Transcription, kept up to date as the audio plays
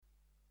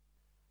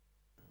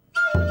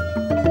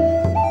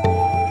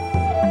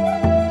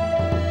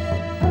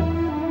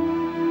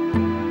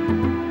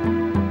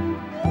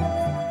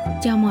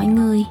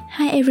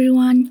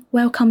everyone,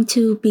 welcome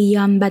to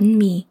Beyond Bánh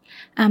Mì.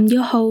 I'm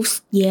your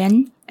host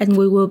Yen, and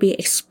we will be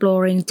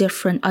exploring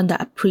different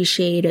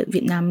underappreciated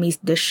Vietnamese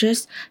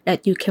dishes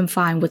that you can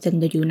find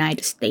within the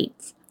United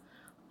States.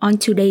 On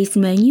today's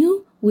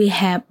menu, we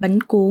have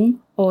Bánh Cuốn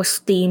or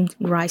steamed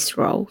rice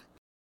roll.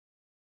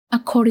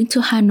 According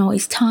to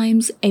Hanoi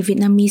Times, a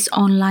Vietnamese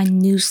online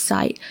news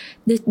site,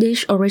 this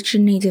dish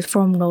originated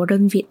from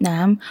northern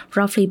Vietnam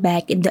roughly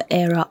back in the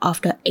era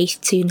of the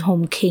 18th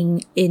Home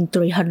King in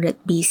 300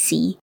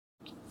 BC.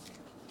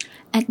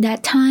 At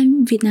that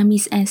time,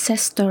 Vietnamese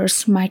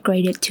ancestors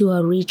migrated to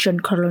a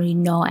region currently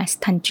known as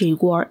Thanh Trì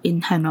Ward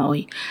in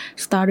Hanoi,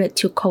 started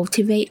to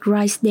cultivate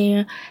rice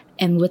there,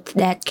 and with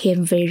that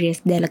came various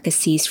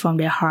delicacies from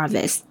their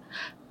harvest.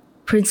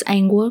 Prince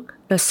Anh Quoc,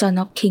 the son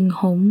of King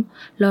Hùng,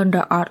 learned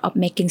the art of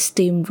making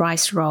steamed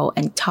rice roll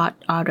and taught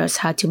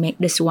others how to make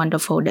this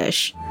wonderful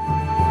dish.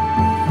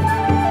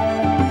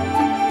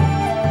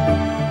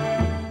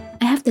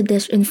 I have the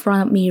dish in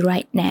front of me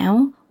right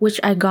now, which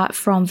I got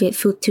from Viet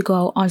Food to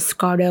Go on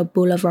Scardale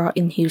Boulevard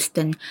in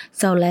Houston,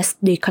 so let's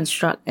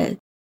deconstruct it.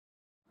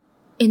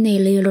 In a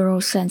literal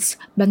sense,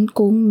 bánh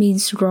cuốn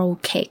means roll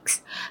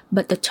cakes,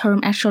 but the term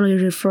actually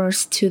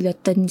refers to the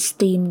thin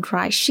steamed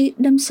rice sheets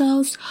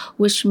themselves,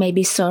 which may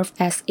be served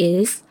as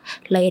is,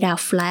 laid out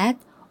flat,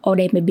 or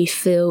they may be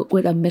filled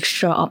with a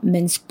mixture of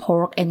minced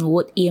pork and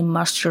wood ear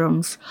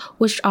mushrooms,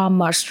 which are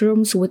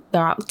mushrooms with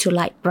dark to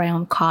light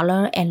brown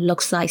color and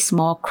looks like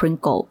small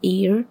crinkled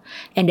ear,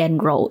 and then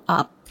rolled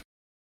up.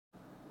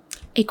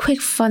 A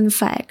quick fun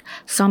fact,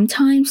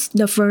 sometimes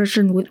the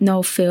version with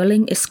no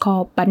filling is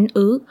called bánh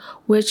ướt,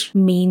 which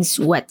means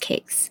wet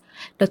cakes.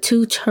 The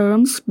two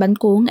terms, bánh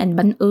cuốn and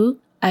bánh ướt,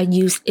 are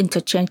used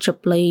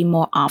interchangeably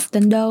more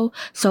often though,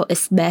 so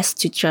it's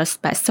best to just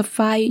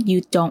specify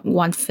you don't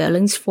want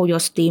fillings for your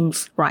steamed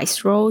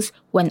rice rolls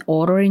when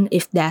ordering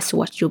if that's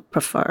what you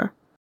prefer.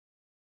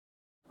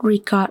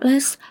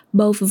 Regardless,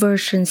 both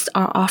versions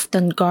are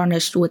often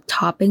garnished with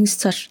toppings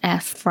such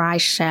as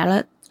fried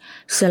shallot,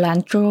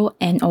 cilantro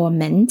and/or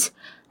mint,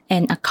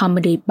 and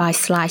accompanied by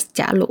sliced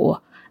chả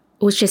lụa,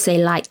 which is a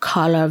light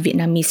color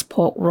Vietnamese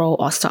pork roll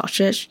or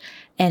sausage,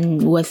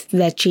 and with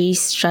veggies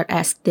such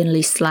as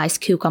thinly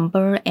sliced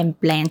cucumber and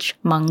blanched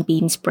mung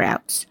bean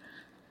sprouts.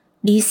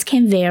 These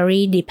can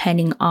vary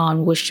depending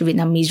on which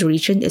Vietnamese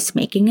region is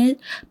making it,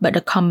 but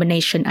the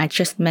combination I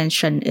just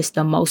mentioned is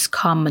the most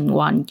common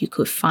one you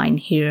could find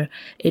here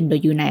in the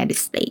United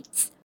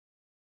States.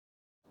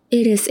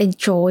 It is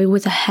enjoyed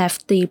with a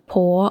hefty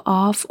pour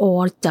of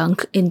or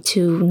dunk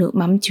into nước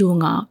mắm chua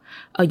ngọt,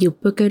 a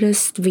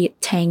ubiquitous sweet,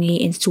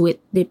 tangy, and sweet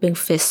dipping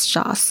fish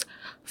sauce.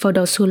 For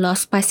those who love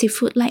spicy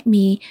food like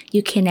me,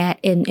 you can add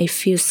in a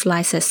few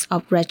slices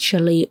of red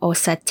chili or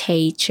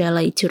sauteed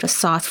chili to the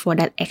sauce for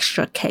that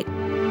extra kick.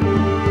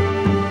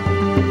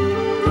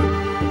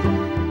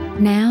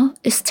 Now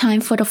it's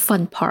time for the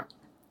fun part,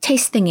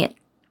 tasting it.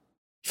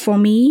 For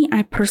me,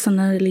 I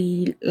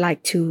personally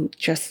like to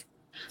just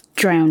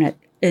drown it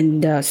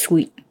in the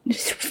sweet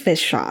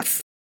fish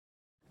sauce.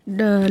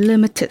 The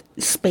limited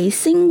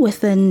spacing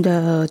within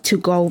the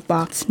to-go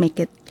box make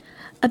it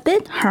a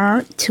bit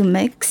hard to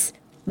mix,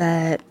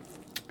 but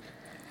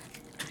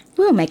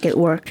we'll make it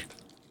work.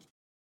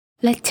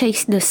 Let's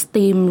taste the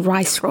steamed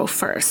rice roll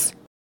first.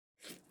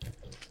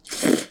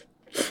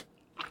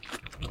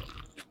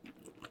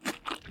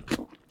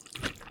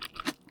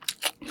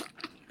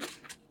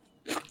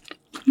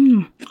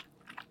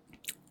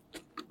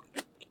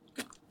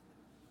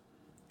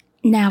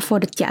 Now for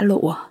the chả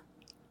lụa.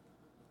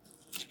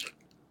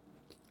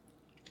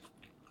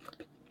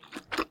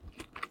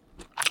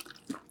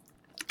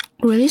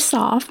 Really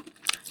soft,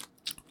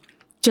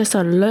 just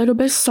a little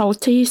bit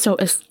salty, so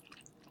it's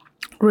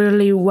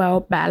really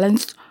well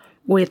balanced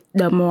with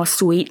the more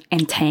sweet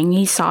and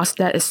tangy sauce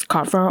that is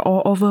covered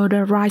all over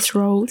the rice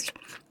rolls.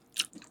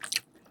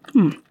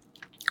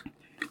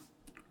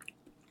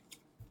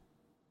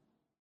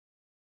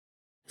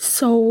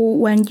 So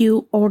when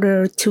you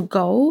order to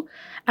go,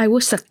 I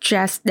would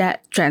suggest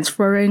that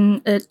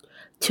transferring it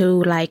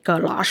to like a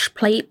large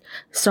plate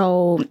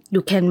so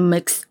you can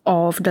mix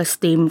all of the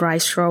steamed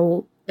rice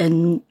roll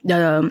in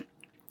the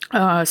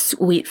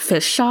sweet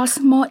fish sauce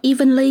more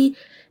evenly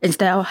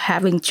instead of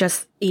having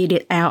just eat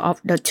it out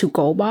of the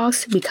to-go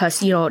box because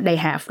they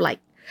have like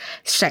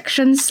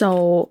sections,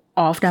 so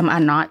all of them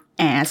are not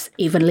as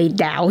evenly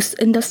doused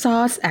in the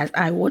sauce as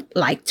I would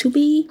like to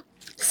be.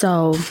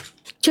 So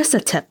just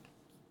a tip.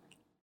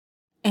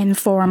 And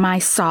for my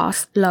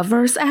sauce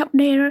lovers out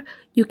there,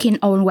 you can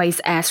always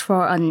ask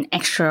for an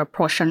extra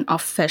portion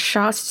of fish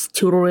sauce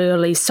to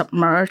really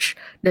submerge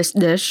this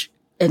dish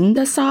in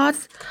the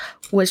sauce,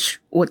 which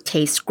would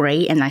taste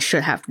great, and I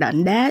should have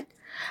done that.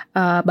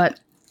 But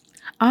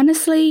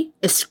honestly,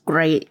 it's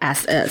great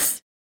as is.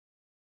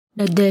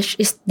 The dish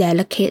is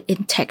delicate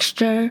in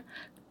texture.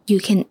 You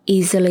can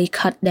easily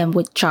cut them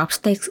with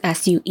chopsticks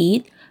as you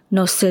eat,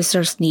 no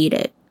scissors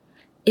needed.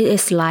 It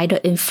is lighter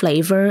in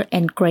flavor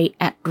and great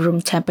at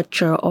room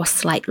temperature or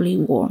slightly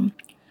warm.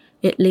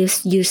 It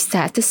leaves you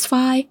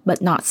satisfied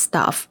but not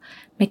stuffed,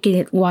 making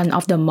it one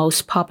of the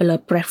most popular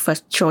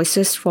breakfast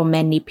choices for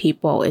many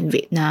people in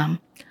Vietnam.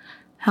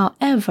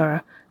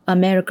 However,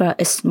 America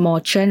is more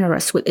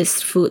generous with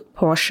its food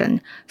portion,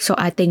 so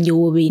I think you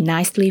will be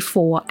nicely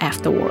full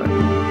afterward.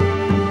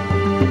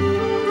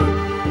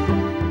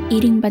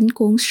 Eating bánh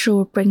cuốn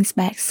sure brings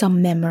back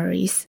some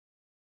memories.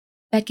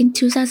 Back in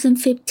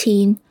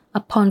 2015,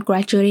 upon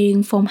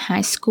graduating from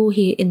high school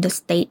here in the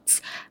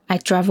States, I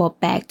traveled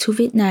back to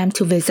Vietnam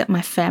to visit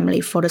my family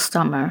for the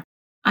summer.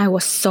 I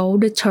was so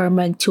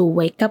determined to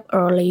wake up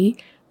early,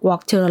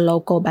 walk to the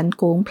local bánh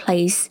cuốn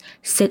place,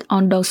 sit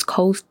on those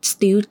cold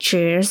steel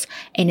chairs,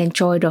 and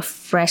enjoy the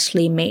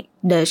freshly made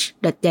dish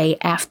the day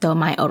after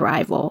my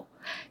arrival.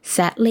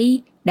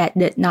 Sadly, that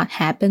did not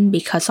happen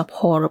because of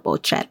horrible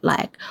jet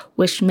lag,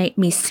 which made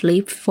me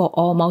sleep for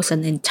almost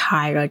an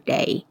entire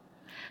day.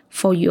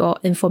 For your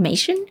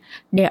information,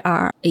 there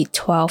are a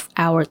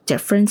 12-hour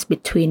difference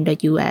between the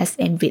US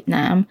and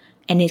Vietnam,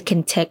 and it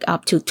can take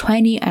up to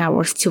 20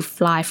 hours to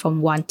fly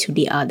from one to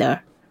the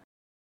other.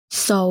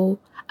 So,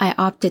 I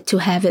opted to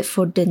have it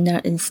for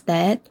dinner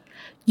instead.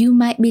 You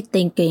might be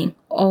thinking,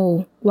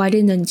 oh, why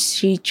didn't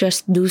she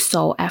just do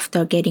so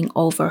after getting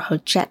over her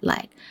jet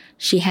lag?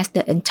 She has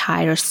the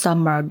entire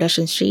summer,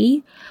 doesn't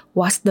she?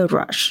 What's the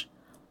rush?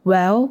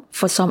 Well,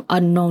 for some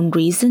unknown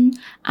reason,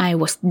 I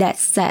was dead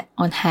set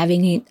on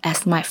having it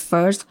as my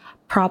first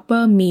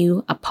proper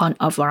meal upon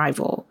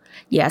arrival.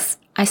 Yes,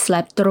 I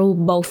slept through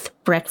both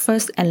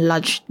breakfast and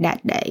lunch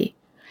that day.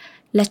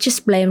 Let's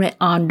just blame it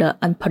on the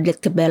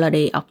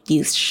unpredictability of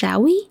youth,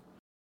 shall we?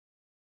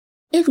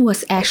 It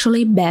was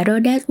actually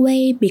better that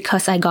way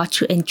because I got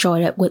to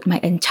enjoy it with my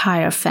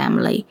entire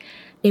family.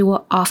 They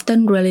were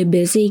often really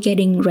busy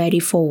getting ready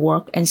for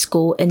work and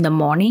school in the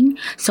morning,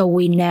 so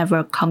we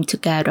never come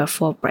together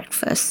for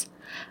breakfast.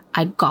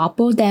 I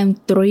gobbled them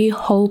 3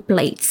 whole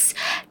plates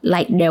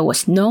like there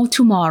was no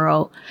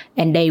tomorrow,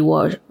 and they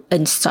were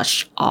in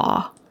such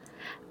awe.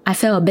 I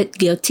felt a bit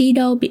guilty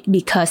though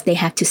because they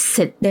had to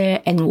sit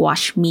there and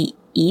watch me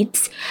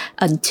eat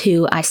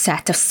until I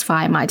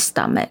satisfy my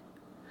stomach.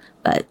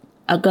 But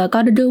a girl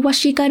gotta do what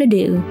she gotta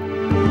do.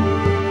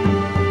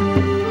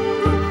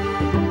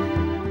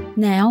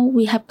 Now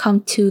we have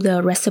come to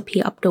the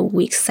recipe of the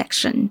week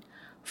section.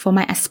 For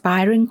my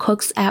aspiring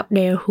cooks out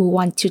there who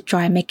want to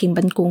try making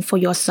bánh cuốn for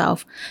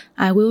yourself,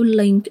 I will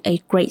link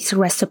a great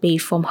recipe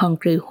from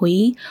Hungry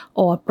Huy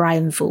or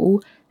Brian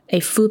Vũ, a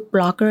food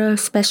blogger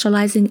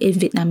specializing in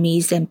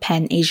Vietnamese and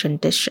Pan-Asian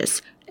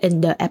dishes,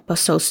 in the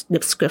episode's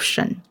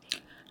description.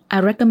 I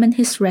recommend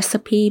his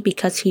recipe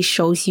because he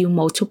shows you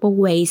multiple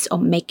ways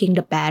of making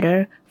the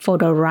batter for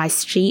the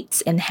rice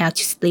sheets and how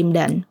to steam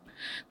them,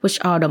 which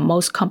are the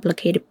most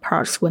complicated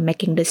parts when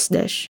making this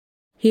dish.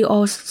 He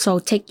also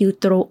takes you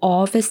through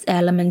all of its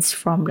elements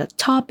from the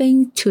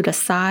topping to the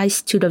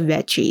sides to the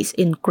veggies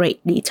in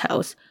great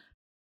details.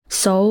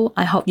 So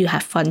I hope you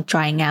have fun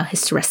trying out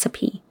his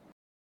recipe.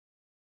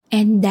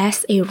 And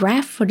that's a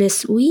wrap for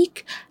this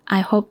week.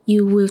 I hope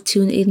you will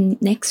tune in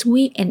next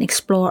week and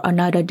explore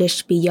another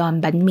dish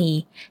beyond bánh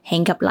mì.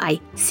 Hẹn gặp lại.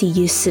 See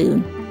you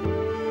soon.